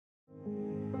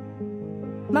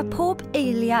Mae pob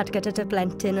eiliad gyda dy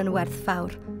blentyn yn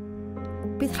werthfawr.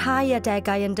 Bydd rhai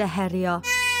adegau yn deherio,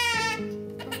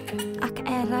 ac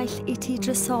eraill i ti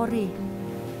drysori.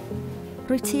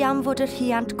 Rwy ti am fod y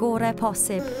rhiant gorau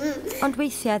posib, ond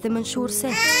weithiau ddim yn siŵr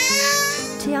sut.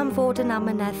 Ti am fod yn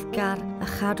amyneddgar a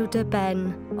chadw dy ben,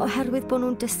 oherwydd bod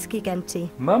nhw'n dysgu gen ti.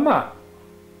 Mama!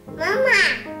 Mama!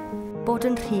 Bod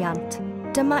yn rhiant,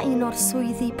 dyma un o'r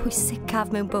swyddi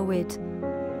pwysicaf mewn bywyd.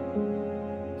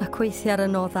 Ac weithiau ar y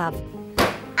noddaf.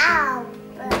 Aw!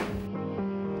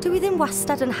 Dwi ddim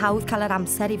wastad yn hawdd cael yr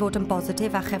amser i fod yn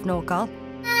bositif a chefnogol.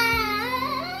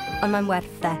 Ond mae'n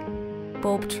werth e,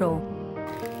 bob tro.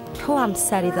 Rho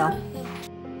amser iddo.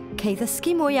 Cei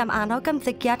ddysgu mwy am annog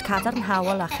ymddygiad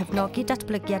cadarnhaol a chefnogi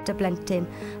datblygiad dy blentyn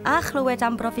a chlywed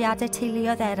am brofiadau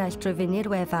teuluoedd eraill drwy fyny'r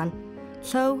wefan.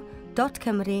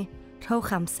 Llyw.Cymru,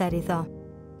 rhowch amser iddo.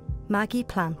 Magu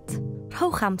Plant,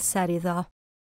 rhowch amser iddo.